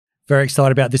Very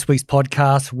excited about this week's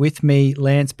podcast. With me,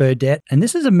 Lance Burdett, and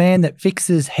this is a man that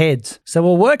fixes heads. So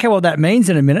we'll work out what that means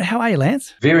in a minute. How are you,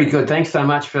 Lance? Very good. Thanks so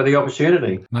much for the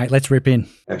opportunity. Mate, let's rip in.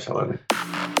 Absolutely.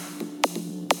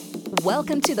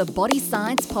 Welcome to the Body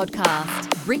Science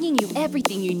Podcast, bringing you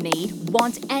everything you need,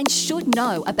 want and should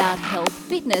know about health,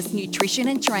 fitness, nutrition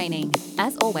and training.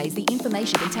 As always, the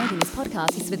information contained in this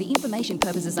podcast is for the information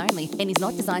purposes only and is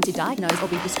not designed to diagnose or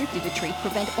be prescriptive to treat,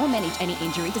 prevent or manage any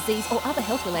injury, disease or other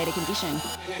health-related condition.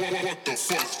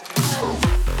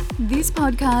 This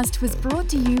podcast was brought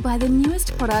to you by the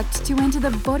newest product to enter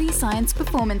the Body Science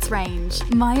Performance range,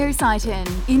 Myocytin.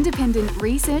 Independent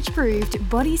research-proved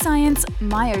body science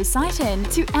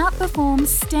Myocytin to outperform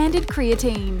standard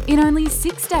creatine. In only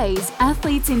 6 days,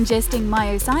 athletes ingesting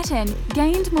Myocytin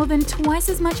gained more than twice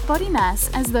as much body mass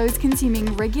as those consuming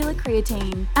regular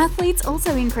creatine. Athletes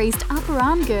also increased upper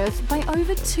arm girth by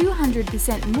over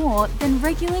 200% more than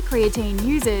regular creatine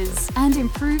users and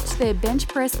improved their bench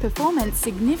press performance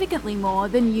significantly more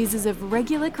than users of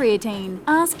regular creatine.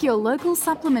 Ask your local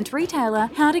supplement retailer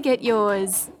how to get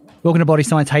yours. Welcome to Body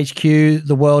Science HQ,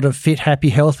 the world of fit, happy,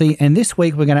 healthy. And this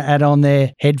week we're going to add on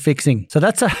there head fixing. So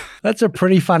that's a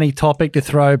pretty funny topic to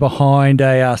throw behind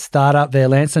a startup there,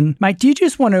 Lance. And mate, do you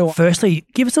just want to firstly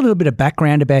give us a little bit of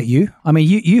background about you? I mean,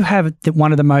 you have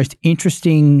one of the most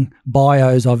interesting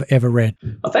bios I've ever read.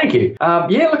 Oh, thank you.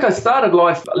 Look, I started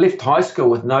life, left high school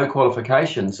with no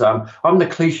qualifications. I'm the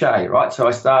cliche, right? So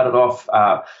I started off,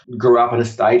 grew up in a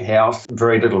state house,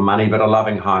 very little money, but a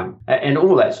loving home and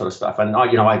all that sort of stuff. And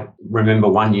I remember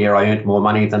one year I earned more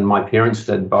money than my parents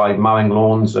did by mowing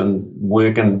lawns and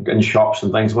working in shops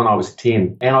and things when I was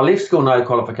 10. And I left school no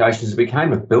qualifications and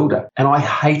became a builder. And I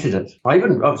hated it.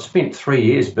 I've spent 3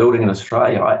 years building in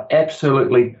Australia. I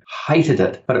absolutely hated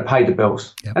it, but it paid the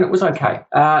bills. Yep. And it was okay.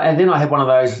 And then I had one of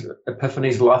those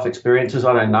epiphanies, life experiences.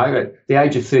 I don't know. At the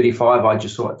age of 35, I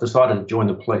just decided to join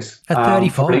the police. At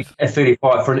 35? At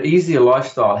 35, for an easier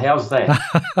lifestyle. How's that?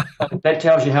 That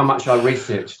tells you how much I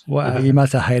researched. Wow, you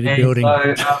must have hated building.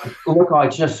 So, look, I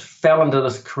just fell into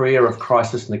this career of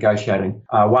crisis negotiating.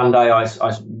 One day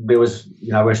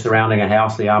we're surrounding a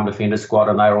house, the armed defender squad,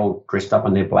 and they were all dressed up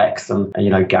in their blacks and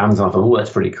guns. And I thought, oh, that's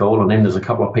pretty cool. And then there's a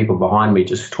couple of people behind me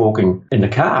just talking in the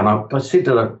car. And I said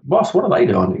to the boss, what are they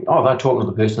doing? Oh, they're talking to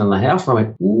the person in the house. And I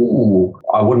went, ooh,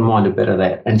 I wouldn't mind a bit of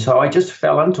that. And so I just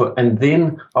fell into it. And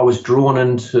then I was drawn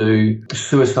into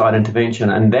suicide intervention.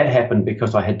 And that happened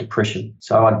because I had depression.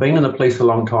 So I'd been in the police a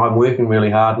long time, working really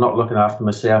hard, not looking after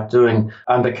myself, doing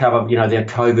undercover, their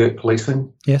covert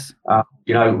policing. Yes.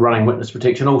 Running witness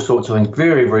protection, all sorts of things,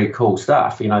 very, very cool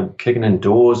stuff, kicking in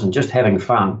doors and just having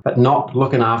fun, but not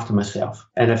looking after myself.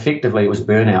 And effectively it was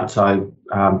burnout. So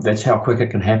that's how quick it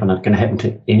can happen. It can happen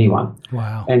to anyone.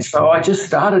 Wow. And so I just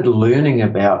started learning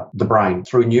about the brain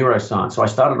through neuroscience. So I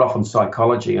started off in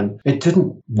psychology and it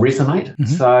didn't resonate. Mm-hmm.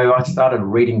 So I started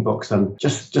reading books and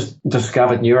just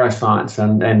discovered neuroscience.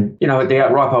 And at the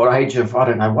ripe old age of, I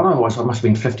don't know what I was, I must have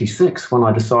been 56 when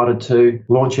I decided to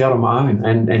launch out on my own.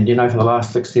 And for the last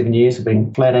 6-7 years I've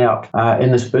been flat out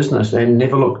in this business and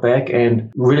never looked back.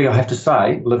 And really, I have to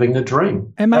say, living the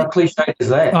dream. And mate, how cliche is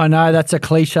that? I know that's a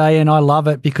cliche and I love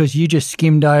it because you just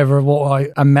skimmed over what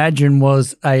I imagine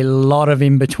was a lot of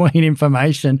in-between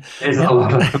information. There's a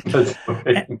lot of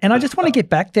in-between. And I just want to get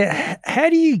back there. How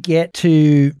do you get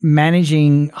to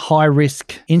managing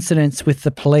high-risk incidents with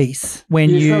the police when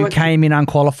you came in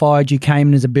unqualified, you came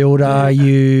in as a builder,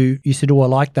 you said, oh, I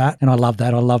like that. And I love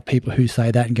that. I love people who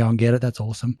say that and go and get it. That's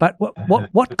awesome. But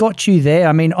what got you there?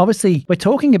 I mean, obviously, we're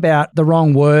talking about the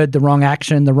wrong word, the wrong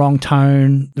action, the wrong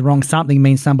tone, the wrong something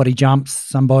means somebody jumps,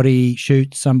 somebody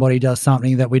shoots, somebody does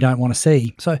something that we don't want to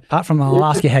see. So apart from, I'll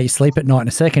ask you how you sleep at night in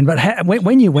a second, but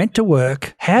when you went to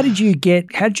work, how did you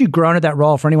grow into that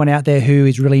role for anyone out there who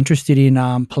is really interested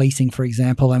in policing, for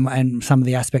example, and some of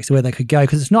the aspects of where they could go?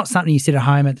 Because it's not something you sit at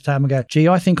home at the table and go, gee,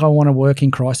 I think I want to work in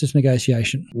crisis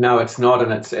negotiation. No, it's not.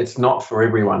 And it's not for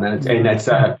everyone. And it's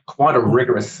quite a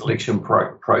rigorous selection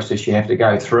process you have to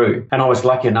go through. And I was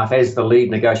lucky enough, as the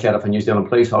lead negotiator for New Zealand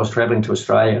Police, I was travelling to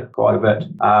Australia quite a bit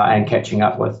and catching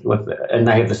up with and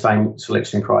they have the same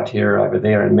selection criteria over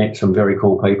there, and met some very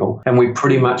cool people. And we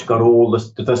pretty much got all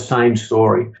the same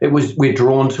story. We're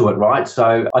drawn to it, right?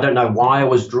 So I don't know why I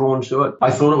was drawn to it.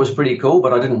 I thought it was pretty cool,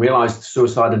 but I didn't realise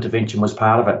suicide intervention was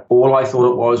part of it. All I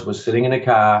thought it was sitting in a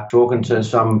car, talking to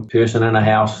some person in a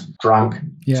house, drunk,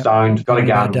 stoned, got a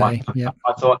gun. I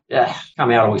thought,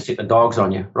 come out or we set the dogs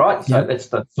on you, right? So that's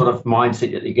the sort of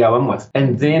mindset that you go in with.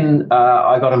 And then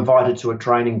I got invited to a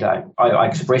training day. I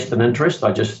expressed an interest.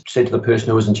 I just said said to the person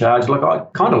who was in charge, look, I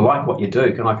kind of like what you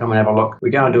do. Can I come and have a look? We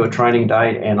go and do a training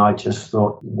day, and I just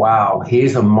thought, wow,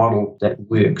 here's a model that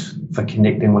works for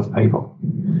connecting with people.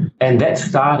 And that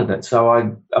started it. So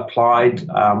I applied,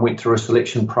 went through a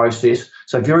selection process.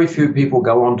 So very few people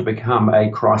go on to become a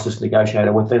crisis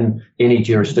negotiator within any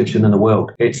jurisdiction in the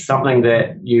world. It's something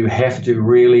that you have to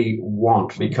really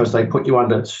want, because they put you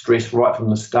under stress right from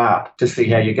the start to see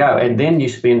how you go. And then you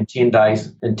spend 10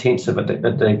 days intensive at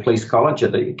the police college,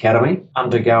 at the academy,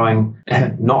 undergoing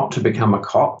not to become a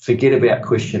cop. Forget about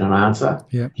question and answer.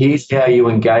 Yep. Here's how you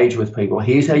engage with people.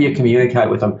 Here's how you communicate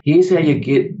with them. Here's how you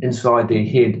get inside their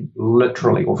head,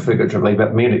 literally or figuratively,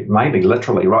 but maybe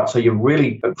literally, right? So you're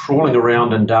really crawling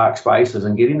around in dark spaces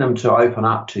and getting them to open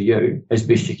up to you as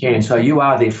best you can. So you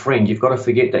are their friend. You've got to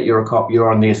forget that you're a cop,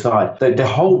 you're on their side. The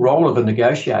whole role of a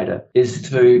negotiator is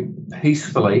to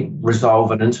peacefully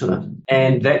resolve an incident.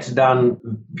 And that's done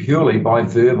purely by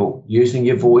verbal, using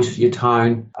your voice, your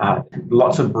tone,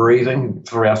 lots of breathing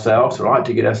for ourselves, right,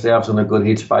 to get ourselves in a good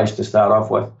headspace to start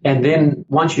off with. And then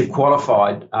once you've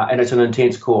qualified, and it's an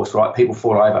intense course, right, people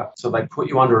fall over. So they put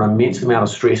you under an immense amount of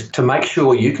stress to make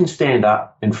sure you can stand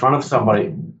up in front of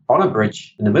somebody on a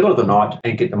bridge in the middle of the night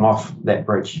and get them off that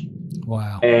bridge.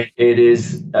 Wow. And it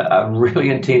is a really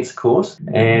intense course.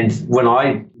 And when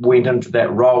I went into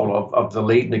that role of the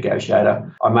lead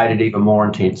negotiator, I made it even more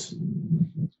intense.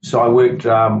 So I worked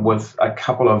with a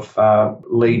couple of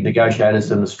lead negotiators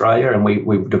in Australia, and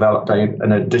we've developed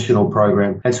an additional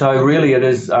program. And so really it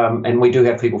is, and we do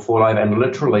have people fall over and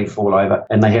literally fall over,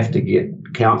 and they have to get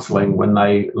counselling when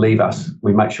they leave us.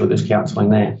 We make sure there's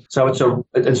counselling there. So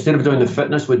instead of doing the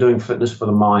fitness, we're doing fitness for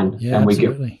the mind. Yeah, and we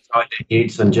absolutely. get inside their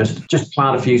heads and just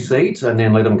plant a few seeds and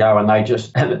then let them go. And they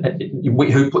just,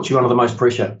 who puts you under the most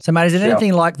pressure? So, mate, is it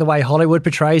anything like the way Hollywood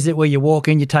portrays it, where you walk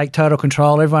in, you take total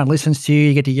control, everyone listens to you,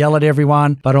 you get to yell at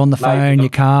everyone, but on the phone you're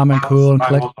calm and cool and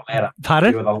collect?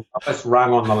 Pardon? You're the lowest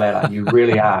rung on the ladder. You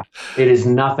really are. It is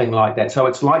nothing like that. So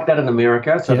it's like that in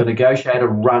America. So the negotiator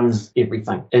runs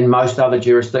everything. In most other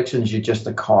jurisdictions, you're just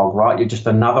a cog, right? You're just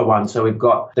another one. So we've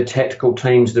got the tactical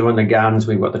teams doing the guns.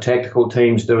 We've got the tactical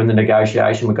teams doing the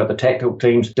negotiation. We've got the tactical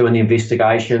teams doing the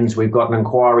investigations. We've got an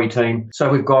inquiry team. So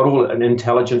we've got an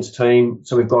intelligence team.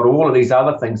 So we've got all of these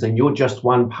other things, and you're just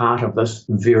one part of this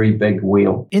very big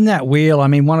wheel. In that wheel, I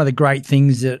mean, one of the great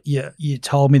things that you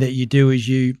told me that you do is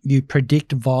you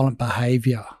predict violent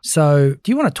behaviour. So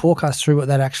do you want to talk us through what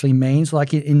that actually means?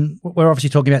 Like we're obviously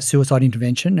talking about suicide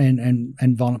intervention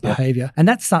and violent behaviour. And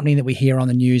that's something that we hear on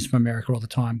the news from America all the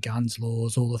time, guns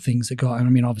laws, all the things that go. I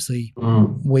mean, obviously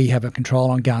we have a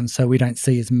control on guns, so we don't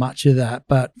see as much of that.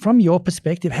 But from your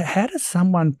perspective, how does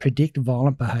someone predict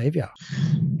violent behaviour?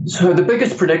 So the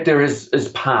biggest predictor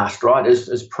is past, right,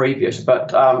 is previous.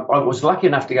 But I was lucky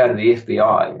enough to go to the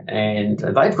FBI, and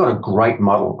they've got a great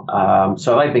model.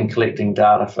 So they've been collecting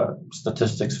data for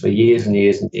statistics for years and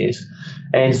years and years.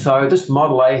 And so this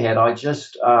model they had, I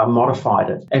just modified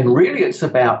it. And really it's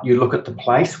about, you look at the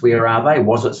place, where are they?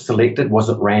 Was it selected? Was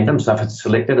it random? So if it's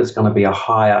selected, it's going to be a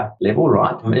higher level,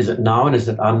 right? Is it known? Is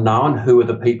it unknown? Who are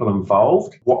the people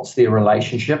involved? What's their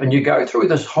relationship? And you go through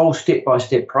this whole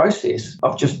step-by-step process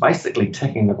of just basically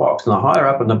ticking the box. And the higher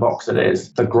up in the box it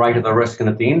is, the greater the risk. And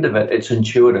at the end of it, it's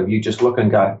intuitive. You just look and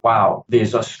go, wow,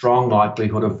 there's a strong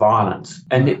likelihood of violence.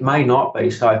 And it may not be.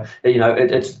 So,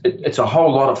 it's a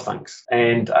whole lot of things.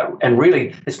 And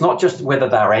really, it's not just whether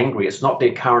they're angry. It's not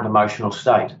their current emotional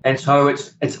state. And so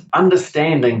it's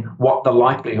understanding what the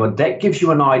likelihood, that gives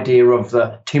you an idea of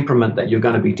the temperament that you're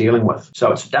going to be dealing with.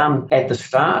 So it's done at the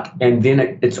start, and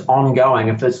then it's ongoing.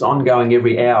 If it's ongoing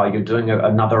every hour, you're doing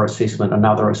another assessment.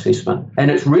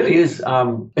 And it really is,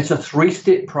 it's a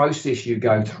 3-step process you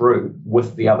go through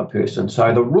with the other person.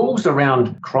 So the rules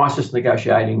around crisis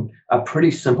negotiating are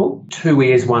pretty simple. 2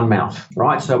 ears, 1 mouth,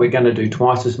 right? So we're going to do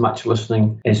twice as much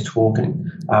listening as talking.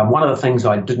 One of the things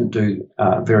I didn't do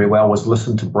very well was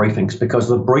listen to briefings, because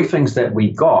the briefings that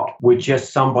we got were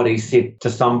just somebody said to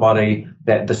somebody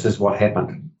that this is what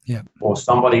happened. Yeah. Or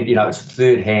somebody, it's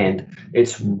third hand.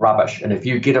 It's rubbish. And if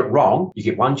you get it wrong, you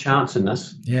get one chance in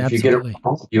this. Yeah, if you absolutely. get it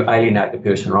wrong, you alienate the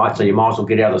person, right? So you might as well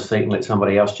get out of the seat and let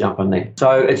somebody else jump in there.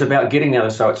 So it's about getting the other.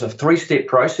 So it's a 3-step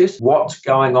process. What's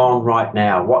going on right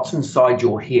now? What's inside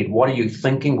your head? What are you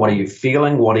thinking? What are you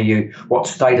feeling? What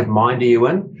state of mind are you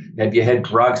in? Have you had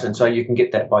drugs? And so you can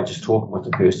get that by just talking with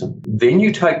the person. Then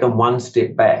you take them 1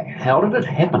 step back. How did it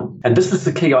happen? And this is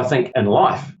the key, I think, in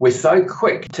life. We're so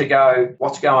quick to go,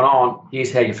 what's going on?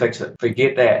 Here's how you fix it.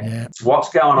 Forget that. Yeah. It's what's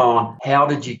going on? How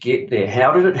did you get there?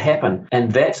 How did it happen?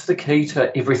 And that's the key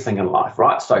to everything in life,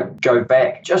 right? So go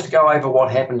back, just go over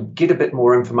what happened, get a bit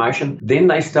more information. Then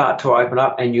they start to open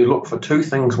up, and you look for two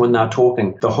things when they're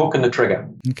talking, the hook and the trigger.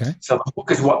 Okay. So the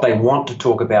hook is what they want to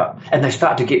talk about. And they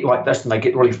start to get like this, and they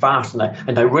get really fast, and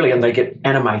they get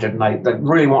animated, and they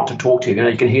really want to talk to you. You know,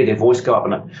 you can hear their voice go up,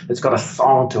 and it's got a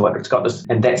song to it. It's got this,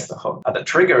 and that's the hook. The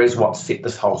trigger is what set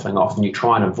this whole thing off, and you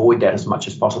try and avoid that as much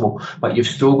as possible. But you've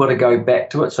still got to go back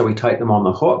to it. So we take them on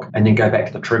the hook and then go back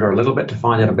to the trigger a little bit to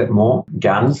find out a bit more.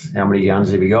 Guns, how many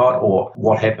guns have you got? Or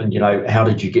what happened, you know, how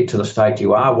did you get to the state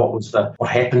you are? What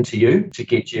happened to you to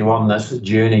get you on this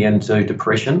journey into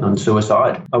depression and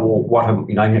suicide? Or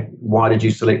why did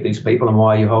you select these people, and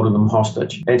why are you holding them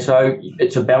hostage? And so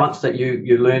it's a balance that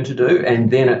you learn to do,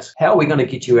 and then it's how are we going to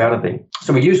get you out of there?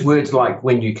 So we use words like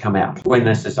when you come out, when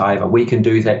this is over. We can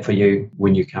do that for you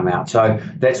when you come out. So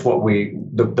that's what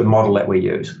the model that we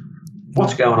use.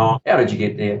 What's going on? How did you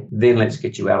get there? Then let's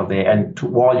get you out of there. And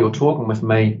while you're talking with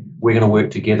me, we're going to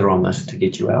work together on this to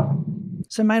get you out.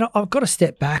 So, mate, I've got to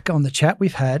step back on the chat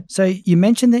we've had. So you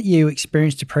mentioned that you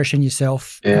experienced depression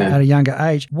yourself at a younger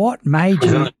age. What made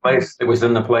you? It was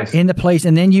in the police. In the police,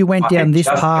 and then you went down this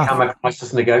path. I became a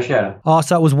crisis negotiator. Oh,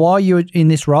 so it was while you were in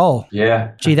this role.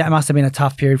 Yeah. Gee, that must have been a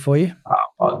tough period for you.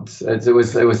 It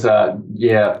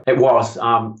was.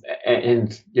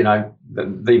 And you know,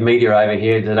 the media over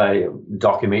here did a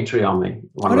documentary on me.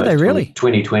 Oh, did they really?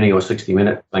 20 or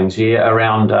 60-minute things here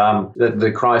around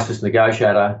the crisis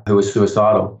negotiator who was suicidal.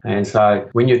 And so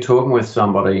when you're talking with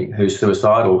somebody who's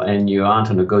suicidal and you aren't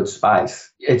in a good space,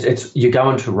 it's you go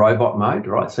into robot mode,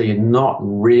 right? So you're not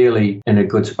really in a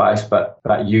good space, but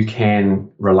you can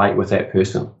relate with that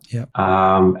person. Yep.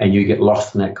 And you get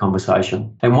lost in that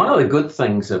conversation. And one of the good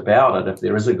things about it, if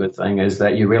there is a good thing, is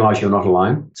that you realize you're not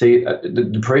alone. See, the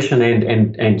depression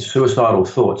and suicidal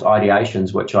thoughts,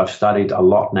 ideations, which I've studied a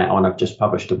lot now, and I've just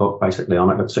published a book basically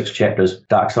on it, 6 chapters,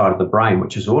 Dark Side of the Brain,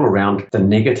 which is all around the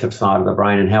negative side of the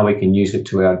brain and how we can use it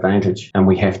to our advantage, and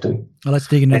we have to. Well, let's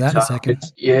dig into that in a second.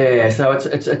 So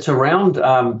it's around,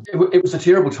 it was a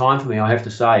terrible time for me, I have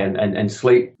to say, and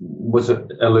sleep was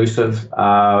elusive.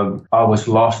 I was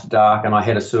lost, dark, and I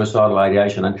had a suicidal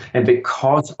ideation. And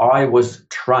because I was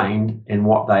trained in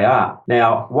what they are.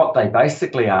 Now, what they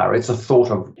basically are, it's a thought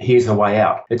of here's a way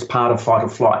out. It's part of fight or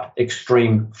flight,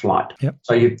 extreme flight. Yep.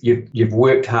 So you've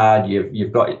worked hard,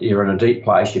 you're in a deep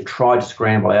place, you've tried to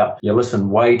scramble out, you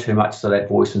listen way too much to that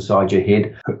voice inside your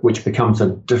head, which becomes a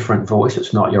different voice.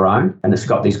 It's not your own, and it's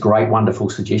got these great, wonderful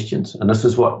suggestions. And this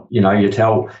is what you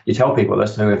tell people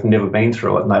this who have never been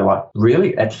through it, and they're like,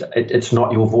 really? It's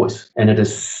not your voice, and it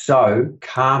is so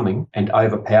calming and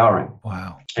overpowering.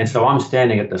 Wow. And so I'm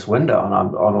standing at this window, and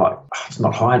I'm like, it's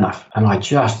not high enough, and I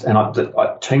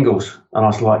tingles. And I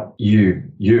was like, you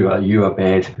are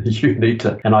bad. You need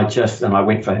to. And I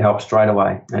went for help straight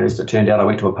away. And as it turned out, I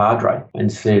went to a padre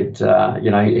and said,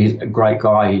 he's a great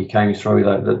guy. He came through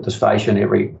the station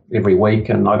every week,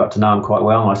 and I got to know him quite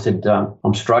well. And I said,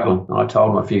 I'm struggling. And I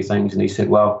told him a few things, and he said,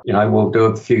 well, we'll do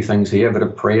a few things here, a bit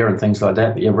of prayer and things like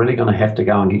that, but you're really going to have to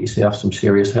go and get yourself some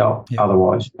serious help. Yeah.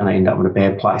 Otherwise, you're going to end up in a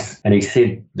bad place. And he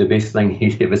said the best thing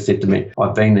he'd ever said to me.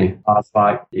 I've been there. I was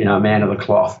like, a man of the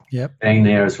cloth. Yep. Being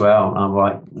there as well. I'm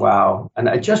like, wow. And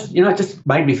it just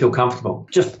made me feel comfortable,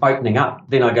 just opening up.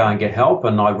 Then I go and get help,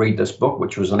 and I read this book,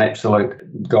 which was an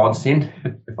absolute godsend,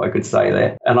 if I could say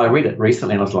that. And I read it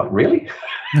recently, and I was like, really?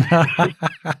 Not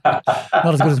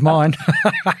as good as mine.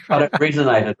 But it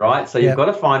resonated, right? So you've got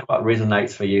to find what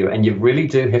resonates for you, and you really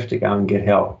do have to go and get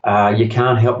help. You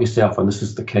can't help yourself, and this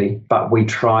is the key. But we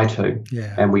try to,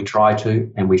 and we try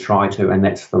to, and we try to, and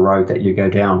that's the road that you go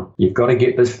down. You've got to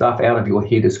get this stuff out of your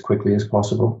head as quickly as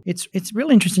possible. It's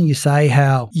really interesting you say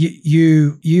how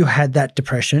you had that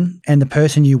depression, and the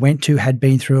person you went to had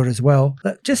been through it as well.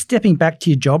 But just stepping back to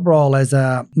your job role as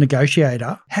a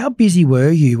negotiator, how busy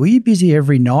were you? Were you busy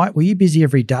every night? Were you busy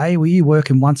every day? Were you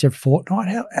working once every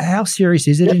fortnight? How serious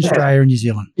is it in Australia and New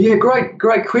Zealand? Yeah,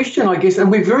 great question, I guess.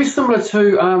 And we're very similar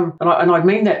to, and I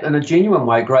mean that in a genuine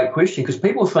way, great question, because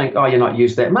people think, oh, you're not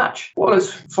used that much. Well,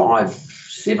 it's 5,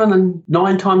 7 and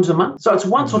 9 times a month. So it's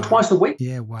once or twice a week.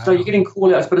 Yeah, wow. So you're getting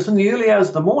call outs, but it's in the early hours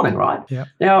of the morning, right? Yeah.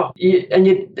 Now,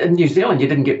 in New Zealand, you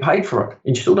didn't get paid for it,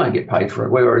 and you still don't get paid for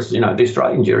it. Whereas, the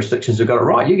Australian jurisdictions have got it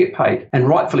right. You get paid, and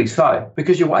rightfully so,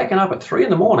 because you're waking up at 3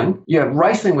 a.m, you're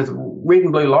racing with red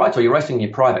and blue lights, or you're racing in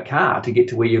your private car to get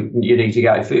to where you need to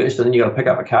go first, and then you've got to pick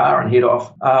up a car and head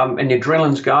off, and your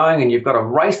adrenaline's going, and you've got to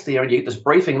race there, and you get this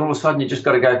briefing, and all of a sudden you just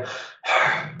got to go,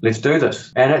 let's do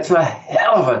this. And it's a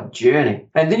hell of a journey.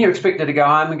 And then you're expected to go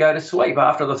home and go to sleep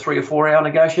after the 3 or 4 hour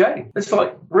negotiating. It's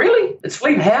like, really?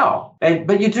 Sleep how?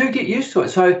 But you do get used to it.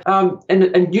 So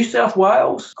in New South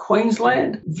Wales,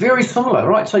 Queensland, very similar,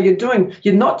 right? So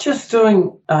you're not just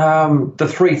doing the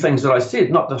 3 things that I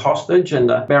said, not the hostage and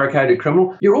the barricaded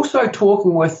criminal. You're also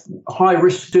talking with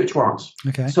high-risk search warrants.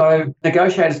 Okay. So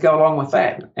negotiators go along with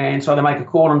that. And so they make a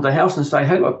call into the house and say,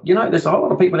 hey, look, there's a whole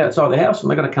lot of people outside the house and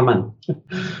they're going to come in.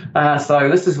 So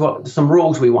this is some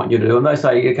rules we want you to do. And they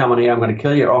say, you come in here, I'm going to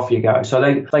kill you, off you go. So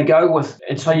they go with,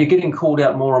 and so you're getting called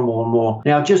out more and more and more.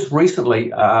 Now, just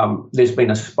recently, there's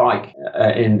been a spike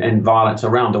in violence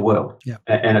around the world. Yeah.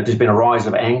 And there's been a rise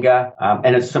of anger.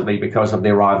 And it's simply because of the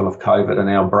arrival of COVID and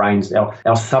our brains,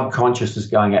 our subconscious is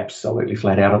going absolutely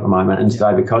flat out at the moment. And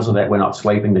so because of that, we're not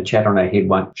sleeping. The chatter in our head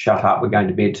won't shut up. We're going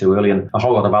to bed too early and a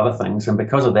whole lot of other things. And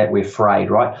because of that, we're afraid,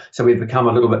 right? So we've become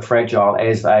a little bit fragile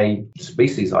as a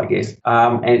species, I guess.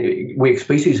 And we're a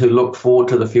species who look forward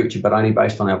to the future, but only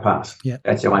based on our past. Yeah.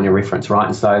 That's our only reference, right?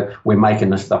 And so we're making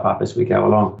this stuff up as we go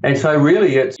along. And so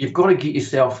really, you've got to get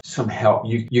yourself some help.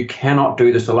 You cannot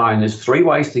do this alone. There's 3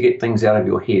 ways to get things out of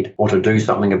your head or to do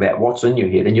something about what's in your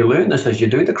head. And you learn this as you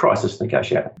do the crisis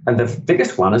negotiator. And the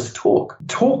biggest one is talk.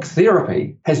 Talk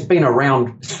therapy has been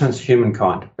around since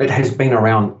humankind. It has been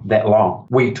around that long.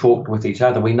 We talked with each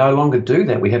other. We no longer do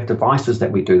that. We have devices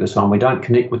that we do this on. We don't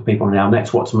connect with people now, and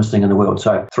that's what's missing in the world.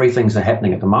 So 3 things are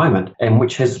happening at the moment, and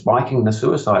which is spiking the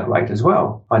suicide rate as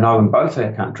well. I know in both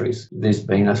our countries, there's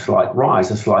been a slight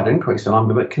rise, a slight increase, and I'm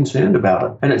a bit concerned about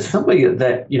it. And it's simply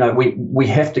that, we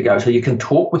have to go. So you can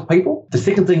talk with people. The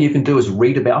second thing you can do is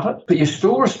read about it, but you're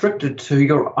still restricted to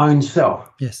your own self.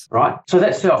 Yes. Right? So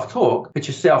that's self-talk, but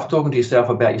yourself talking to yourself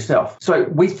about yourself. So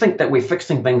we think that we're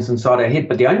fixing things inside our head,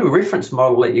 but the only reference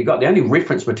model that you've got, the only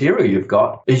reference material you've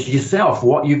got is yourself,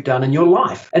 what you've done in your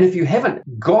life. And if you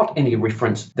haven't got any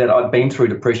reference that I've been through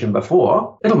depression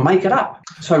before, it'll make it up.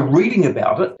 So reading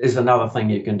about it is another thing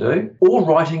you can do, or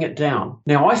writing it down.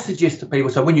 Now, I suggest to people,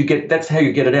 so that's how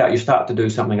you get it out. You start to do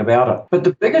something about it. But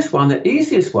the biggest one, the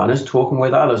easiest one, is talking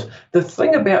with others. The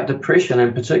thing about depression,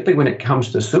 and particularly when it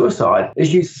comes to suicide,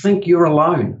 is you think you're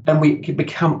alone and we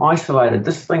become isolated.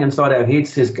 This thing inside our head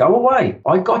says, go away.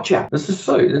 I got you. This is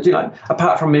Sue.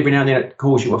 Apart from every now and then it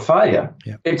calls you a failure,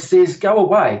 It says, go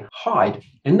away, hide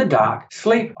in the dark,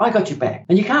 sleep, I got you back.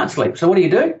 And you can't sleep. So what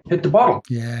do? Hit the bottle.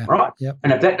 Yeah. Right? Yep.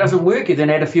 And if that doesn't work, you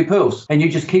then add a few pills and you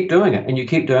just keep doing it and you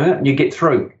keep doing it and you get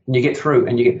through and you get through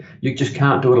and you just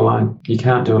can't do it alone. You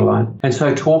can't do it alone. And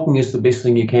so talking is the best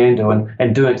thing you can do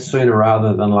and do it sooner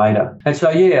rather than later. And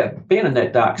so, being in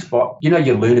that dark spot, you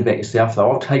learn about yourself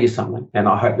though. I'll tell you something, and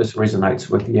I hope this resonates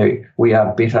with you. We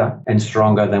are better and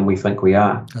stronger than we think we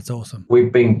are. That's awesome.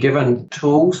 We've been given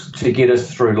tools to get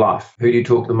us through life. Who do you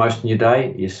talk the most in your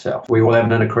day? Yourself. We all have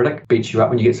an inner critic, beats you up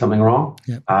when you get something wrong.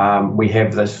 Yep. We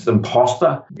have this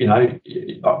imposter,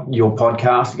 your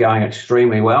podcast going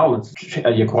extremely well.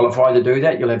 You're qualified to do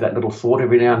that. You'll have that little thought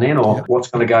every now and then, or what's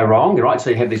going to go wrong, right? So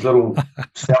you have these little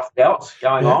self-doubts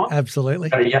going on. Absolutely.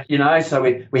 So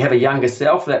we have a younger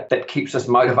self that keeps us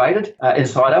motivated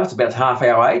inside of us, about half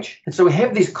our age. And so we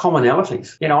have these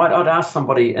commonalities. I'd ask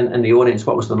somebody in the audience,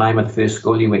 what was the name of the first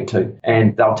school you went to?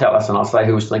 And they'll tell us, and I'll say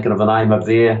who was thinking of the name of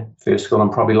their first school,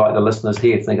 and probably like the listeners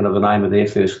here thinking of the name of their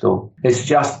first school. It's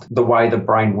just the way the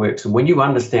brain works. And when you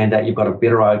understand that, you've got a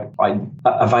better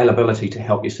availability to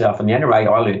help yourself. And the only way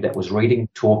I learned that was reading,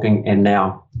 talking, and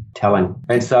now telling.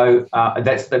 And so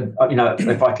that's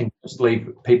if I can just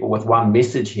leave people with one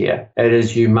message here, it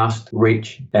is you must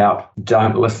reach out.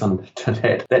 Don't listen to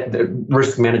that the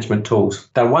risk management tools.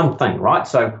 They're one thing, right?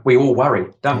 So we all worry,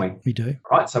 don't we? We do.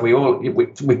 Right? So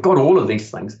we've got all of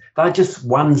these things. They're just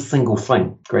one single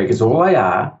thing, Greg, is all they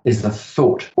are is a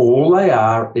thought. All they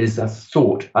are is a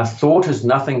thought. A thought is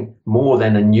nothing more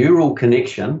than a neural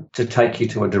connection to take you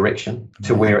to a direction,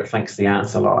 to where it thinks the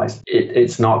answer lies.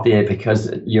 It's not there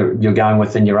because you're going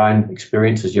within your own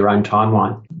experiences, your own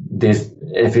timeline.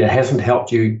 If it hasn't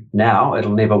helped you now,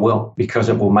 it'll never will, because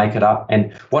it will make it up.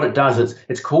 And what it does is,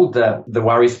 it's called the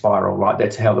worry spiral, right?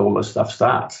 That's how all this stuff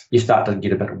starts. You start to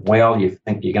get a bit you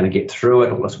think you're going to get through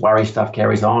it, all this worry stuff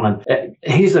carries on. And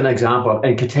here's an example,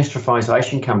 and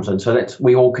catastrophization comes in. So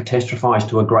we all catastrophize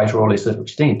to a greater or lesser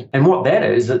extent. And what that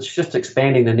is, it's just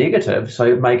expanding the negative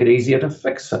so make it easier to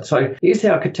fix it. So here's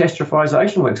how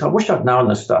catastrophization works. I wish I'd known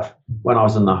this stuff when I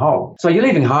was in the hole. So you're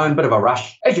leaving home, bit of a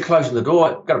rush. As you're closing the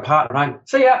door, got a partner home.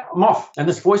 See ya, I'm off. And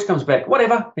this voice comes back,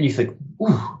 whatever. And you think,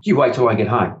 you wait till I get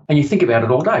home. And you think about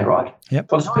it all day, right? Yep.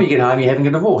 By the time you get home, you're having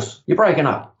a divorce. You're breaking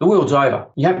up. The world's over.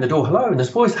 You open the door, hello, and this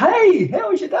voice, hey,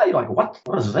 how was your day? You're like, what?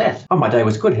 What is that? Oh, my day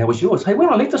was good. How was yours? Hey, when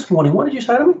I left this morning, what did you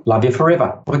say to me? Love you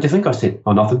forever. What did you think I said?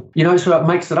 Oh, nothing. So it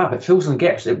makes it up. It fills in the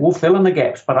gaps. It will fill in the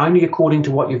gaps, but only according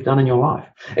to what you've done in your life.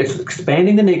 It's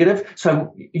expanding the negative.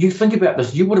 So you think about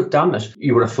this. You would have done this.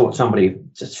 You would have thought somebody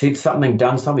said something,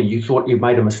 done something. You thought you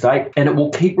made a mistake, and it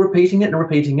will keep repeating it and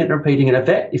repeating it and repeating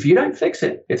it. If you don't fix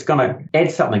it, it's going to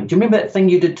add something. Do you remember that thing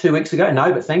you did 2 weeks ago?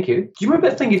 No, but thank you. Do you remember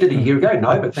that thing you did a year ago?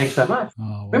 No, but thanks so much. Oh,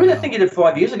 wow. Remember that thing you did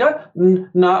 5 years ago?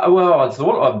 No, well, I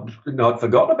thought I'd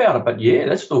forgotten about it, but yeah,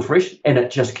 that's still fresh. And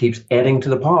it just keeps adding to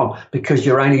the pile because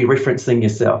you're only referencing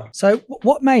yourself. So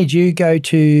what made you go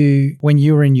to, when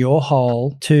you were in your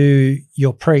hole, to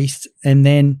your priest, and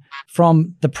then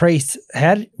from the priest,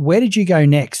 where did you go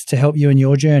next to help you in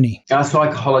your journey? A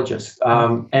psychologist,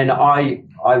 and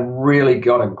I really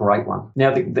got a great one.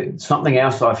 Now, something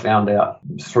else I found out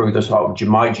through this whole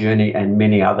my journey and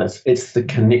many others, it's the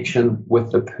connection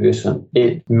with the person.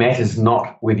 It matters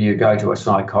not whether you go to a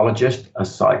psychologist, a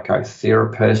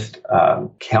psychotherapist,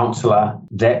 counsellor,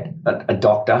 a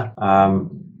doctor,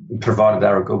 provided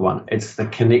they're a good one. It's the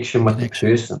connection with the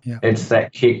person. Yeah. It's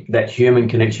that human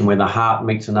connection when the heart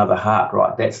meets another heart,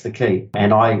 right? That's the key.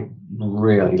 And I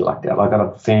really lucked out. I got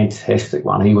a fantastic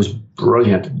one. He was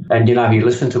brilliant. And, he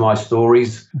listened to my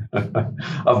stories,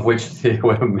 of which there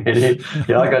were many.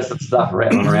 I got some stuff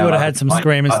rattling around. You would have had some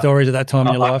screaming stories at that time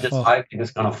in your life. I'm just hoping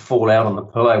it's going to fall out on the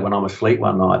pillow when I'm asleep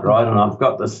one night, right? And I've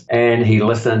got this. And he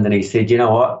listened and he said, you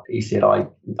know what? He said,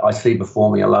 I see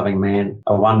before me a loving man,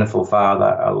 a wonderful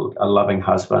father, a loving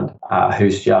husband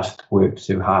who's just worked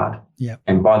too hard. Yeah.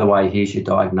 And by the way, here's your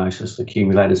diagnosis,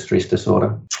 accumulated stress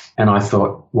disorder. And I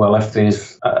thought, well, if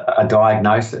there's a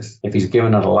diagnosis, if he's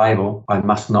given it a label, I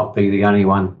must not be the only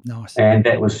one. Nice. And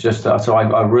that was just, so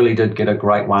I really did get a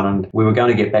great one. And we were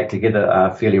going to get back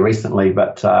together fairly recently,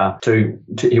 but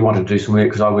he wanted to do some work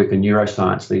because I work in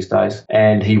neuroscience these days.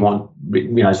 And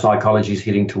psychology is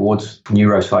heading towards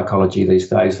neuropsychology these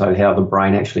days. So how the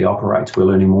brain actually operates, we're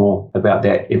learning more about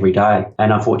that every day.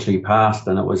 And unfortunately he passed,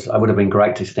 and it would have been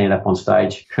great to stand up on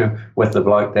stage with the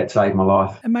bloke that saved my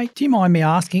life. And mate, do you mind me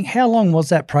asking, how long was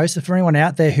that process for anyone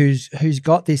out there who's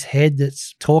got this head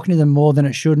that's talking to them more than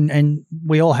it should? And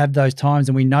we all have those times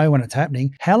and we know when it's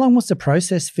happening. How long was the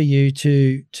process for you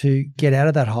to get out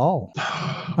of that hole?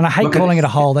 And I hate calling it a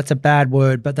hole. That's a bad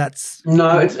word, but that's...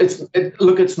 No, it's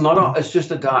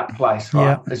just a dark place, right?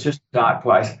 Yeah. It's just a dark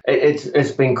place.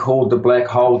 It's been called the black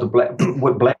hole, the black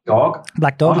dog.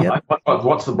 Black dog, yeah.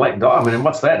 What's the black dog? I mean,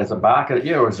 what's that? Is it bark at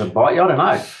you or is it bite you? I don't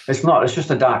know. It's not. It's just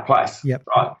a dark place. Yep.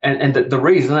 Right? And the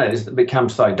reason is it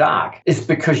becomes so dark is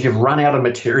because you've run out of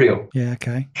material. Yeah,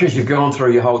 okay. Because you've gone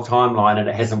through your whole timeline and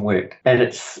it hasn't worked. And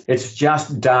it's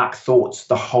just dark thoughts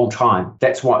the whole time.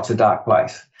 That's why it's a dark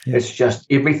place. Yeah. It's just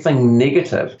everything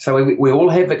negative. So we all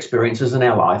have experiences in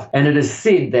our life, and it is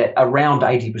said that around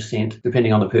 80%,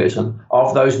 depending on the person,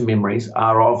 of those memories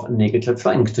are of negative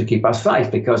things to keep us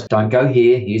safe, because don't go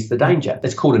here, here's the danger.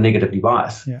 It's called a negativity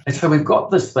bias. Yeah. And so we've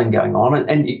got this thing going on,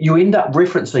 and you end up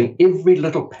referencing every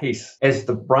little piece as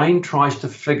the brain tries to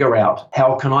figure out,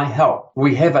 how can I help?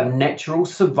 We have a natural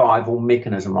survival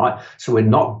mechanism, right? So we're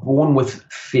not born with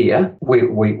fear.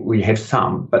 We have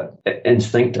some, but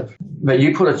instinctive. But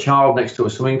you put a child next to a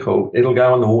swimming pool, it'll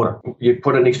go in the water. You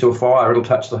put it next to a fire, it'll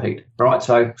touch the heat, right?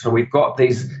 So we've got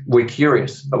these, we're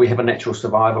curious, but we have a natural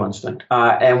survival instinct.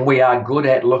 And we are good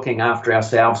at looking after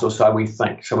ourselves, or so we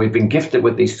think. So we've been gifted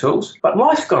with these tools, but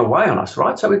life's got away on us,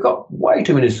 right? So we've got way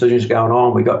too many decisions going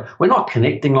on. We're not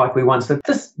connecting like we once did.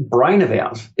 This brain of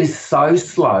ours is so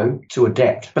slow to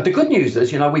adapt. But the good news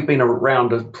is, we've been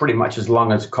around pretty much as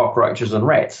long as cockroaches and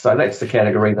rats. So that's the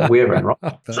category that we're in, right?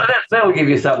 So that'll give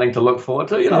you something to look forward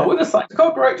to. We're the same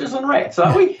cockroaches and rats,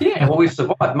 aren't we? Yeah, well, we've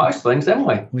survived most things, haven't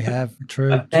we? We have,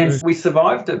 true. And we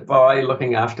survived it by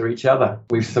looking after each other.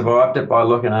 We've survived it by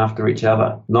looking after each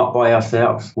other, not by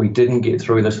ourselves. We didn't get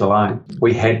through this alone.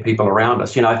 We had people around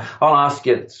us. I'll ask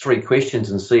you 3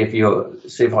 questions and see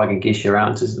if I can guess your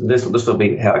answers. This will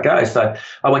be how it goes. So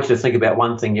I want you to think about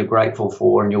one thing you're grateful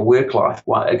for in your work life,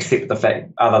 except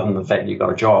other than the fact you've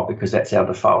got a job, because that's our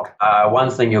default. One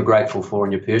thing you're grateful for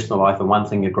in your personal life, and one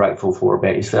thing you're grateful for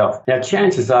about yourself. Now,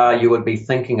 chances are you would be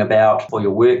thinking about, for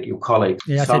your work, your colleagues.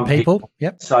 Yeah, I said people.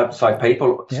 Yep. So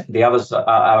people, yep. The others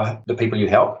are the people you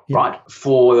help, yep. right?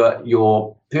 For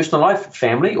your personal life,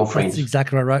 family or friends? That's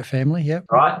exactly what I wrote, family, yep.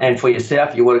 Right? And for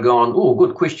yourself, you would have gone, oh,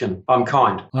 good question. I'm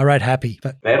kind. I wrote happy.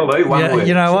 But that'll do, one word.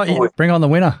 You know what? Bring on the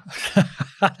winner.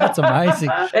 That's amazing.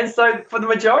 And so for the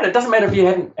majority, it doesn't matter if you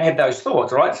hadn't had those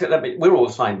thoughts, right? So we're all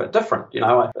the same, but different. You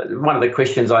know, one of the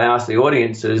questions I ask the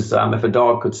audience is, if a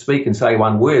dog could speak and say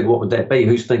one word, what would that be?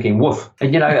 Who's thinking woof?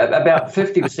 And, you know, about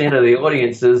 50% of the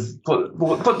audiences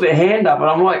put their hand up, and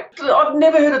I'm like, I've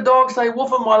never heard a dog say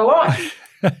woof in my life.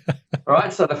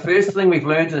 Right, so the first thing we've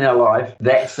learned in our life,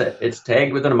 that's it. It's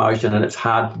tagged with an emotion and it's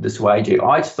hard to dissuade you.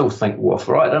 I still think woof,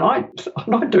 right? And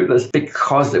I do this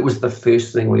because it was the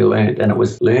first thing we learned, and it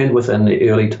was learned within the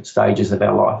early stages of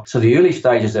our life. So the early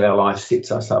stages of our life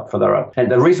sets us up for the road.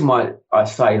 And the reason why I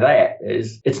say that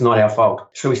is it's not our fault.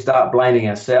 So we start blaming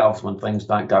ourselves when things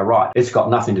don't go right. It's got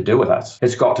nothing to do with us.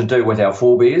 It's got to do with our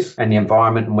forebears and the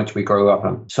environment in which we grew up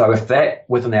in. So if that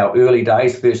within our early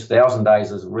days, first 1,000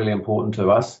 days is really important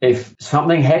to us, if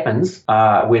something happens,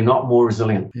 we're not more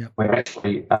resilient. Yep. We're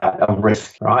actually at a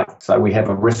risk, right? So we have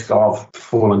a risk of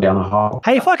falling down a hole.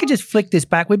 Hey, if I could just flick this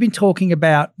back, we've been talking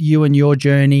about you and your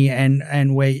journey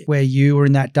and where you were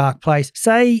in that dark place.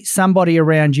 Say somebody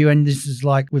around you, and this is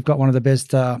like, we've got one of the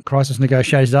best crisis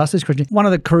negotiators ask this question. One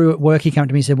of the crew at work, he came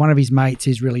to me and said one of his mates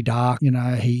is really dark. You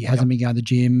know, he hasn't been going to the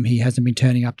gym. He hasn't been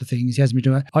turning up to things. He hasn't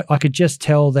been doing it. I could just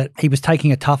tell that he was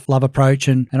taking a tough love approach.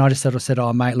 And I just sort of said,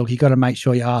 oh, mate, look, you got to make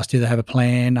sure you ask, do they have a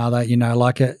plan? Are they, you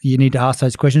know, you need to ask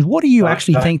those questions. What do you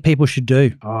actually think people should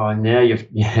do? Oh, now you've,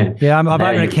 Yeah, I'm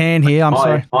opening a can here. I'm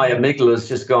sorry. My amygdala's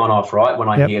just gone off, right, when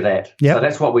I hear that. Yep. So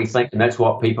that's what we think, and that's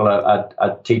what people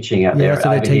are teaching out there. That's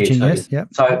what they're teaching, yes. Yep.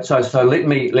 So let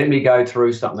me go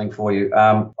through something for you.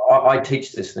 I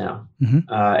teach this now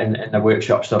in the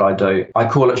workshops that I do. I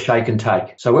call it shake and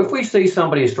take. So if we see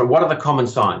somebody is what are the common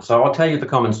signs? So I'll tell you the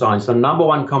common signs. The number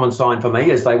one common sign for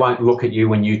me is they won't look at you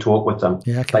when you talk with them.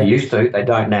 Yeah, okay. They used to, they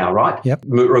don't now, right? Yep.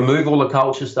 Remove all the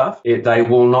culture stuff. They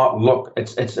will not look.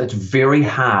 It's very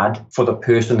hard for the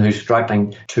person who's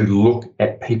struggling to look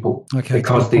at people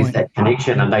because there's that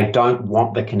connection and they don't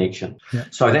want the connection. Yep.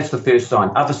 So that's the first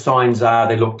sign. Other signs are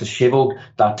they look disheveled,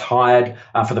 they're tired.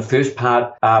 For the first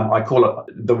part, I call it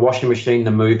the washing machine,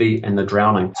 the movie, and the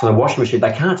drowning. So the washing machine,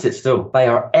 they can't sit still. They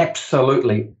are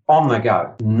absolutely on the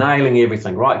go, nailing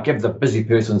everything, right? Give the busy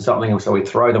person something, so we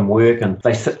throw them work, and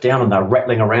they sit down and they're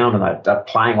rattling around and they're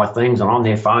playing with things and on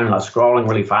their phone and they're scrolling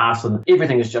really fast, and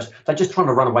everything is they're just trying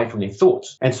to run away from their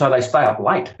thoughts. And so they stay up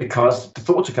late because the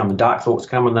thoughts are coming, dark thoughts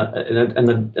come in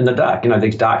the dark, you know,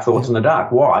 these dark thoughts in the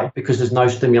dark. Why? Because there's no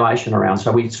stimulation around.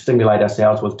 So we stimulate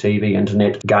ourselves with TV,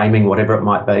 internet, gaming, whatever it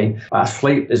might be.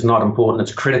 Sleep is not important,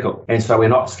 it's critical. And so we're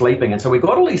not sleeping. And so we've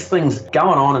got all these things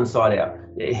going on inside our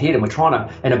head, and we're trying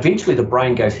to, and eventually the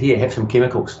brain goes, here, have some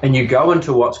chemicals, and you go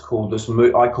into what's called this,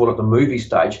 I call it the movie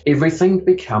stage. Everything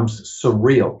becomes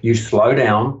surreal. You slow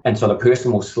down, and so the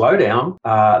person will slow down.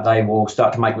 They will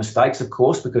start to make mistakes, of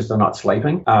course, because they're not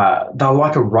sleeping. They're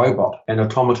like a robot, an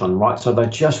automaton, right? So they're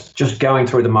just going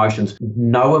through the motions,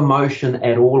 no emotion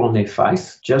at all on their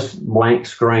face, just blank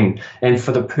screen. And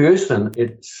for the person,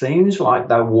 it seems like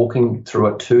they're walking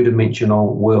through a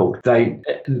two-dimensional world.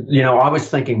 I was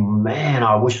thinking, man,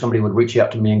 I wish somebody would reach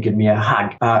out to me and give me a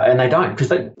hug. And they don't, because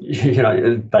they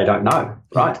don't know,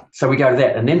 right? So we go to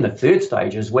that. And then the third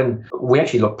stage is when we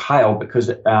actually look pale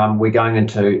because we're going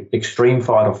into extreme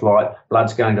fight or flight,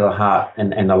 blood's going to the heart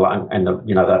and the lung and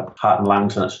the heart and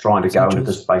lungs, and it's trying to go into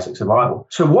this basic survival.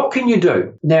 So what can you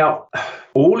do? Now,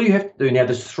 all you have to do now,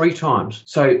 there's 3 times.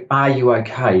 So are you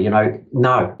okay?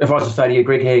 No. If I was to say to you,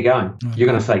 Greg, how are you going? Okay. You're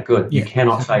going to say good. Yeah. You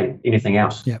cannot say anything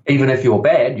else. Yeah. Even if you're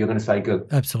bad, you're going to say good.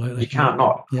 Absolutely. You can't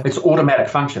not. Yep. It's automatic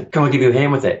function. Can I give you a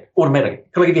hand with that?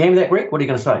 Automatic. Can I give you a hand with that, Greg? What are you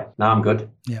going to say? No, I'm good.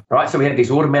 Yep. Right? So we have these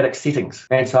automatic settings.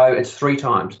 And so it's 3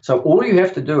 times. So all you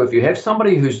have to do, if you have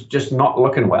somebody who's just not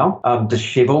looking well,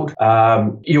 disheveled,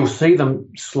 you'll see them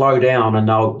slow down, and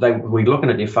they'll be looking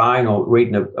at their phone or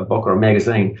reading a book or a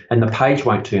magazine, and the page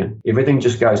won't turn. Everything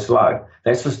just goes slow.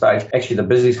 That's the stage. Actually, the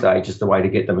busy stage is the way to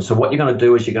get them. So what you're going to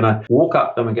do is you're going to walk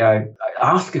up to them and go,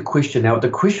 ask a question. Now, the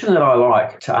question that I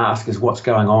like to ask is, what's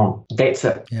going on? That's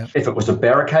it. Yep. If it was a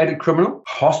barricaded criminal,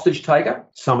 hostage taker,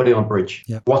 somebody on a bridge,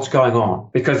 yep. What's going on?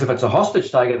 Because if it's a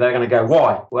hostage taker, they're going to go,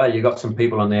 why? Well, you got some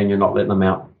people in there and you're not letting them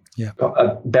out. Yeah.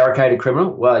 A barricaded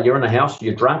criminal, well, you're in the house,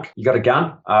 you're drunk, you got a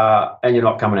gun, and you're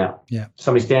not coming out. Yeah.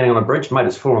 Somebody standing on a bridge, mate,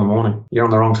 it's 4 a.m. You're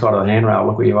on the wrong side of the handrail,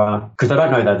 look where you are. Because they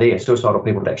don't know they're there. Suicidal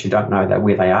people actually don't know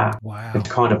where they are. Wow. It's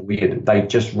kind of weird. They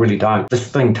just really don't. This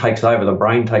thing takes over, the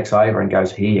brain takes over and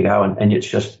goes, here you go. And it's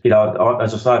just,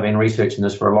 as I say, I've been researching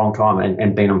this for a long time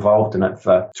and been involved in it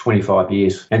for 25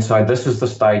 years. And so this is the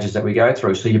stages that we go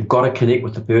through. So you've got to connect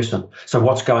with the person. So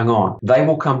what's going on? They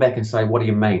will come back and say, what do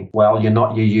you mean? Well, you're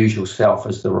not your usual self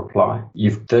is the reply.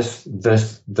 You've this,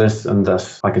 and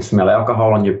this. I can smell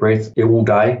alcohol on your breath all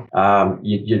day.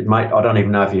 Mate, I don't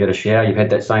even know if you had a shower. You've had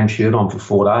that same shirt on for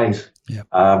 4 days. Yep.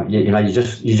 You're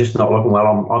just not looking well.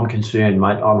 I'm concerned,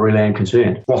 mate. I really am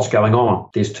concerned. What's going on?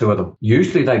 There's 2 of them.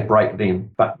 Usually they break then,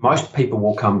 but most people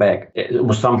will come back.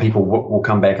 Some people will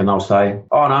come back and they'll say,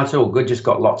 oh, no, it's all good. Just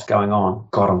got lots going on.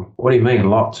 Got them. What do you mean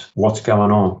lots? What's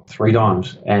going on? 3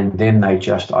 times. And then they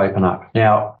just open up.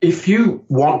 Now, if you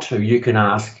want to, you can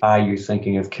ask, are you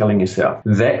thinking of killing yourself?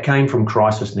 That came from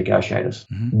crisis negotiators.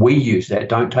 Mm-hmm. We use that.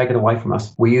 Don't take it away from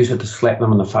us. We use it to slap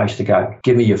them in the face to go,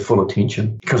 give me your full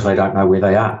attention, because they don't know where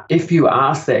they are. If you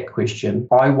ask that question,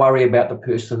 I worry about the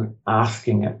person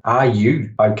asking it. Are you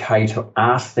okay to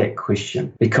ask that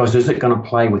question? Because is it going to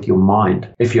play with your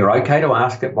mind? If you're okay to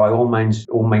ask it, by all means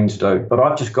do. But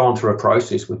I've just gone through a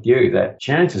process with you that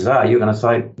chances are you're going to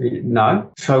say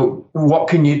no. So what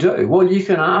can you do? Well, you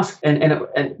can ask,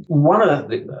 and one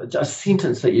of a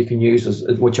sentence that you can use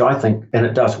is, which I think, and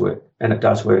it does work. And it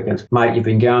does work. And mate, you've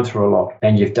been going through a lot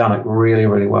and you've done it really,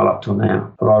 really well up till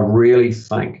now. But I really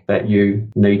think that you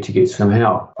need to get some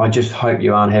help. I just hope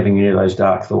you aren't having any of those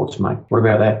dark thoughts, mate. What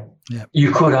about that? Yep.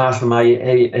 You could ask them,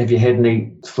 have you had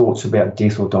any thoughts about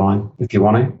death or dying, if you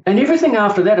want to? And everything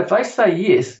after that, if they say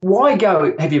yes, why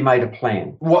go, have you made a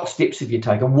plan? What steps have you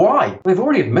taken? Why? They've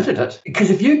already admitted it.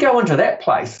 Because if you go into that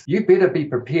place, you better be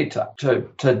prepared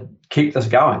to keep this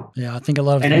going. Yeah, I think a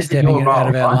lot of us stepping out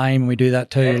of our lane when we do that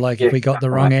too. Like if we got the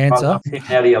wrong answer. I'm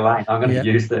stepping out of your lane. I'm going to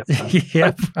use that.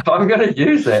 Yep. I'm going to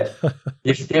use that.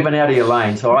 You're stepping out of your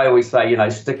lane. So I always say,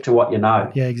 stick to what you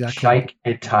know. Yeah, exactly. Shake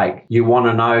and take. You want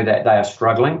to know that they are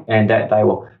struggling and that they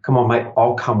will, come on, mate,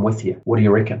 I'll come with you. What do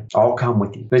you reckon? I'll come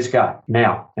with you. Let's go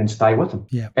now and stay with them.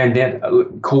 Yeah. And then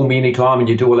call me anytime and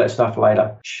you do all that stuff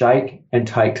later. Shake and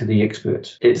take to the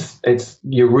experts.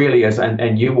 You really is,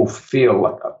 and you will feel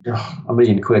like $1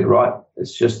 million, right?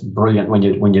 It's just brilliant when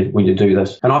you do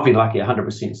this. And I've been lucky,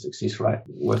 100% success rate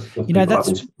with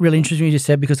that's really interesting what you just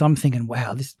said, because I'm thinking,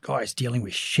 wow, this guy is dealing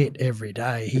with shit every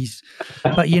day.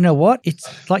 But you know what?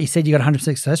 It's like you said, you got 100%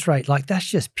 success rate. Like that's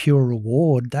just pure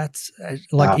reward. That's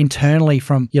internally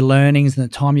from your learnings and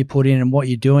the time you put in and what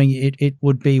you're doing. It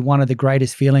would be one of the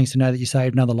greatest feelings to know that you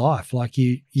saved another life. Like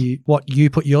what you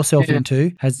put yourself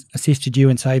into has assisted you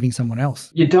in saving someone else.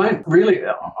 You don't really.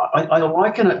 I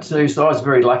liken it to. So I was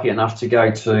very lucky enough to go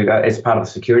as part of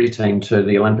the security team to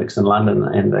the Olympics in London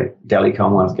and the Delhi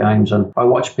Commonwealth Games, and I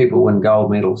watched people win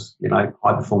gold medals,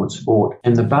 high performance sport,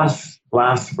 and the buzz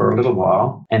lasts for a little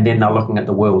while, and then they're looking at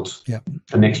the Worlds,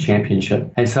 the next championship.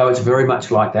 And so it's very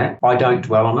much like that. I don't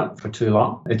dwell on it for too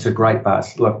long. It's a great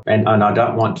buzz. Look, and I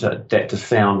don't want that to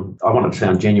sound, I want it to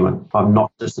sound genuine. I'm not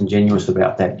disingenuous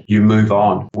about that. You move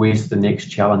on. Where's the next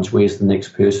challenge? Where's the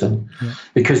next person? Yeah.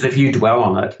 Because if you dwell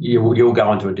on it, you'll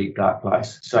go into a deep, dark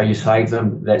place. So you save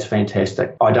them, that's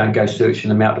fantastic. I don't go searching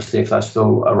them out to see if they're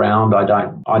still around.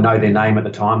 I know their name at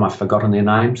the time. I've forgotten their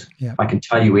names. Yeah. I can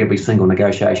tell you every single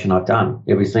negotiation I've done.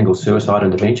 Every single suicide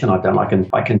intervention I've done,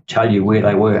 I can tell you where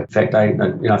they were. In fact,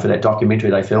 for that documentary,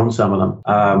 they filmed some of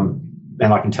them.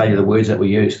 And I can tell you the words that were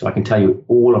used. I can tell you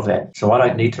all of that. So I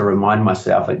don't need to remind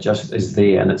myself. It just is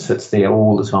there and it sits there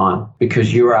all the time,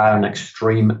 because you are in an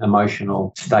extreme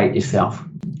emotional state yourself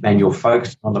and you're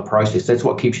focused on the process. That's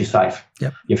what keeps you safe.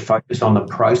 Yep. You're focused on the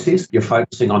process. You're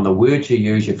focusing on the words you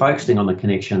use. You're focusing on the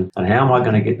connection. And how am I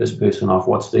going to get this person off?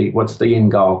 What's the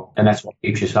end goal? And that's what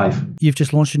keeps you safe. You've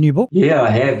just launched a new book? Yeah, I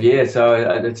have. Yeah.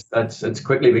 So it's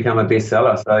quickly become a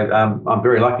bestseller. So I'm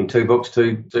very lucky. 2 books,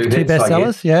 two hits. 2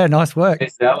 bestsellers? Yeah, nice work.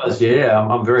 Bestsellers, yeah.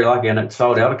 I'm very lucky, and it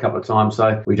sold out a couple of times.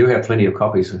 So we do have plenty of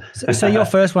copies. So your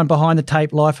first one, Behind the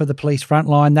Tape: Life of the Police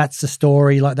Frontline, that's the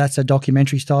story. Like that's a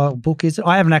documentary style book, is it?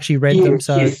 I haven't actually read them.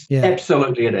 So yes,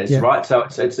 absolutely it is. Yeah. Right. So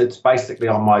it's basically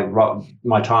on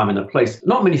my time in the police.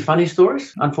 Not many funny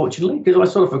stories, unfortunately, because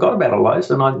I sort of forgot about all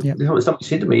those. And somebody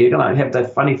said to me, "You're going to have the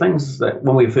funny things that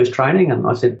when we were first training," and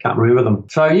I said, "Can't remember them."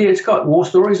 So yeah, it's got war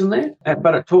stories in there,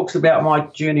 but it talks about my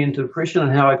journey into depression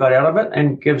and how I got out of it,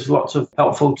 and gives lots of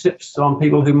helpful tips on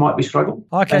people who might be struggling.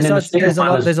 Okay, so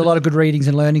there's a lot of good readings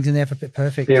and learnings in there for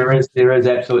Perfect. There is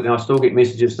absolutely. And I still get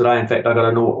messages today. In fact, I got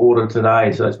an order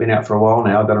today, so it's been out for a while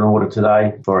now. I got an order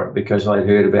today for it because I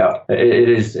heard about it.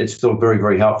 It's still very,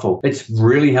 very helpful. It's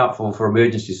really helpful for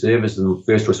emergency service and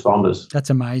first responders. That's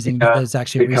amazing. There's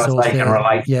actually a resource because they can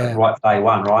relate right day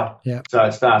one, right? Yeah. So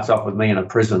it starts off with me in a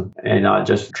prison, and I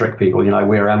just trick people,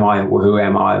 where am I? Who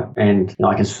am I? And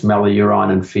I can smell the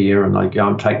urine and fear, and I go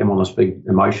and take them on this big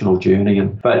emotional journey.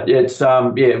 But it's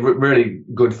really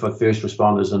good for first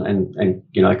responders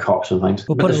and cops and things.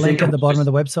 We'll put a link at the bottom of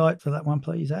the website for that one,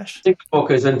 please, Ash. The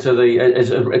book is into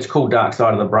it's called Dark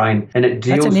Side of the Brain, and it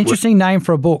deals. That's an interesting name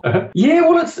for a book. Yeah,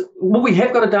 well, we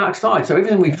have got a dark side. So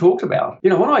everything we've talked about,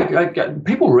 when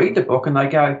people read the book and they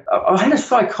go, I had a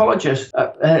psychologist,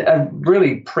 a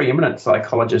really preeminent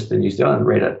psychologist in New Zealand,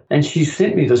 read it, and she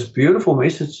sent me this beautiful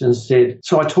message and said,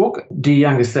 so I talk, dear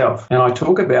younger self, and I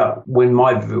talk about when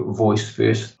my voice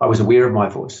first, I was aware of my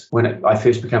voice, when I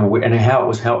first became aware and how it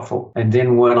was helpful. And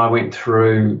then when I went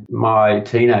through my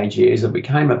teenage years, it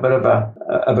became a bit of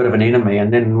an enemy.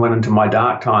 And then went into my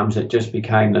dark times, it just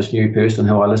became this new person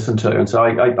who I listened to. And so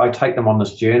I take them on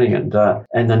this journey. And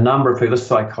the number of people, this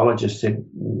psychologist said,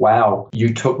 wow,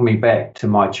 you took me back to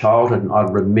my childhood. And I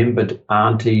remembered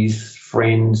aunties,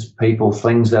 friends, people,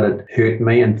 things that had hurt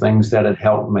me and things that had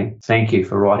helped me. Thank you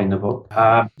for writing the book.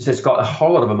 It's got a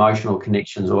whole lot of emotional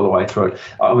connections all the way through it.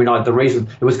 I mean, the reason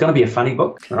it was going to be a funny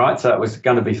book, right? So it was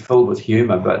going to be filled with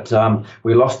humour, but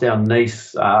we lost our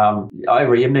niece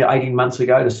over 18 months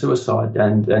ago to suicide,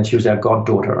 and she was our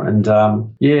goddaughter. And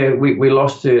we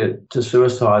lost her to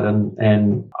suicide,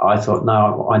 and I thought,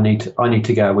 no, I need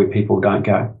to go where people don't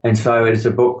go. And so it's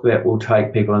a book that will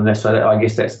take people in there. So I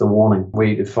guess that's the warning.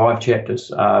 We did 5 chapters.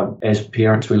 As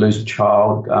parents, we lose a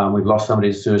child. We've lost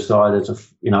somebody to suicide as a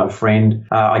friend.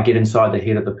 I get inside the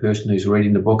head of the person who's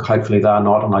reading the book. Hopefully they're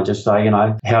not, and I just say,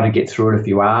 how to get through it if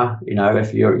you are.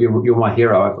 If you're my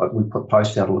hero. We put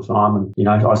posts out all the time, and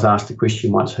I was asked the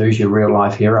question once, who's your real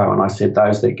life hero? And I said,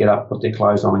 those that get up, put their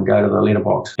clothes on, and go to the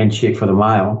letterbox and check for the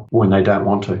mail when they don't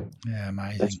want to. Yeah,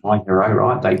 amazing. That's my hero,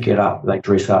 right? They get up, they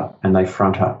dress up, and they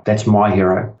front up. That's my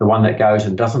hero. The one that goes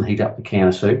and doesn't heat up the can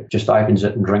of soup, just opens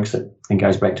it and drinks it and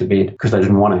goes back to bed because they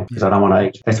didn't want to, because they don't want to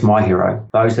eat. That's my hero.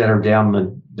 Those that are down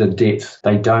the depths,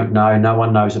 they don't know, no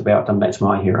one knows about them. That's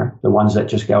my hero. The ones that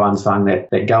just go unsung, that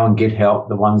go and get help,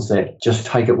 the ones that just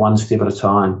take it one step at a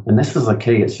time. And this is the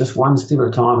key. It's just one step at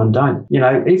a time, and don't,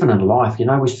 even in life,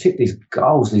 we set these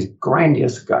goals, these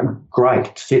grandiose,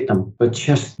 great, set them, but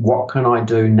just what can I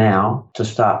do now to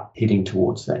start heading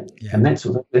towards that? Yeah. And that's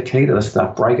the key to this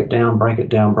stuff. Break it down, break it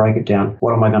down, break it down.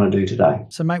 What am I going to do today?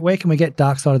 So, mate, where can we get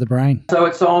Dark Side of the Brain? So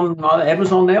it's on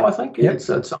Amazon now, I think. Yep. It's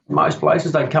on most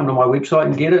places. They can come to my website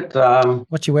and get it.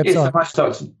 What's your website? So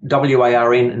it's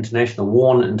WARN International,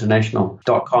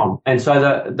 warninternational.com. And so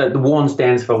the WARN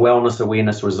stands for Wellness,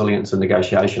 Awareness, Resilience and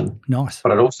Negotiation. Nice.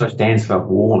 But it also stands for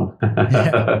WARN.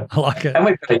 Yeah, I like it. And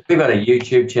we've got a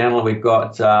YouTube channel. We've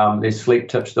got there's sleep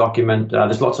tips document.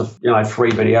 There's lots of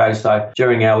free videos. So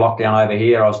during our lockdown over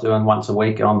here, I was doing once a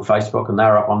week on Facebook, and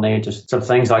they're up on there. Just some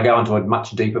things. I go into a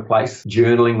much deeper place.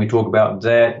 Journaling, we talk about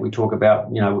that. We talk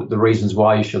about the reasons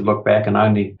why you should look back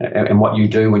and what you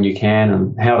do when you can,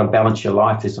 and how to balance your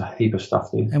life. There's a heap of stuff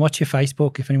there. And what's your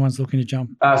Facebook if anyone's looking to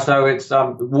jump? So it's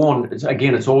WARN.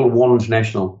 It's all WARN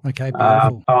International. Okay,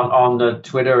 beautiful. On the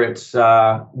Twitter, it's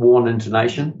WARN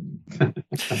Internation.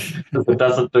 It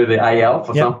doesn't do the AL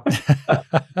for some.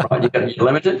 Right, you're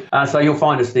limited. So you'll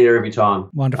find us there every time.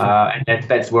 Wonderful. And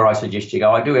that's where I suggest you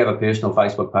go. I do have a personal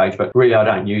Facebook page, but really I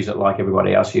don't use it like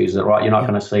everybody else uses it, right? You're not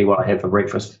going to see what I had for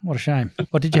breakfast. What a shame.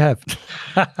 What did you have?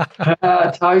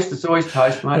 Toast. It's always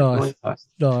toast, mate. Nice. Always toast.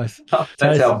 Nice.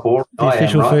 That's how boring the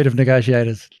official food of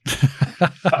negotiators.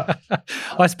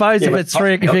 I suppose if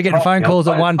you're getting phone calls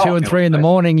at 1, 2 and 3 in the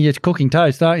morning, you're cooking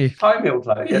toast, aren't you? Wholemeal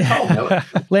toast. Yeah,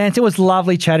 wholemeal. Lance, it was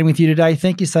lovely chatting with you today.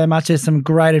 Thank you so much. There's some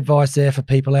great advice there for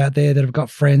people out there that have got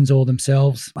friends or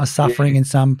themselves are suffering in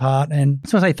some part. And I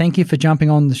just want to say thank you for jumping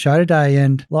on the show today.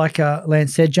 And like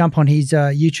Lance said, jump on his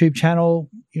YouTube channel.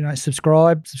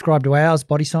 Subscribe to ours,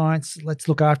 Body Science. Let's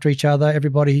look after each other.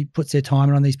 Everybody puts their time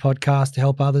in on these podcasts to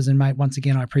help others. And mate, once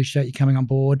again, I appreciate you coming on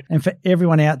board. And for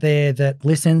everyone out there that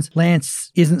listens,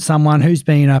 Lance isn't someone who's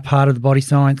been a part of the Body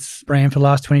Science brand for the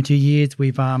last 22 years.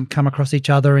 We've come across each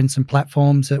other in some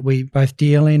platforms that we both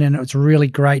deal in. And it's really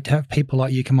great to have people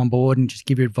like you come on board and just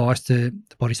give your advice to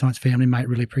the Body Science family, mate.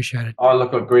 Really appreciate it. Oh,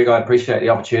 look, Greg, I appreciate the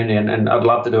opportunity and I'd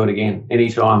love to do it again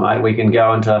anytime, mate. We can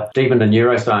go deep into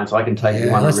neuroscience. I can take you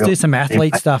on. Let's do some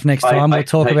athlete stuff next time. We'll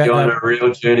talk about that. On a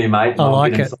real journey, mate. I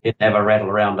like it. Have a rattle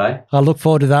around, eh? I look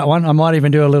forward to that one. I might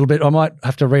even do a little bit. I might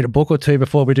have to read a book or two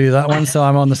before we do that one, so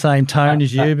I'm on the same tone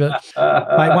as you. But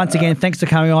mate, once again, thanks for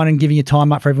coming on and giving your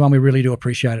time up for everyone. We really do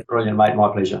appreciate it. Brilliant, mate.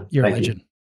 My pleasure. You're a legend.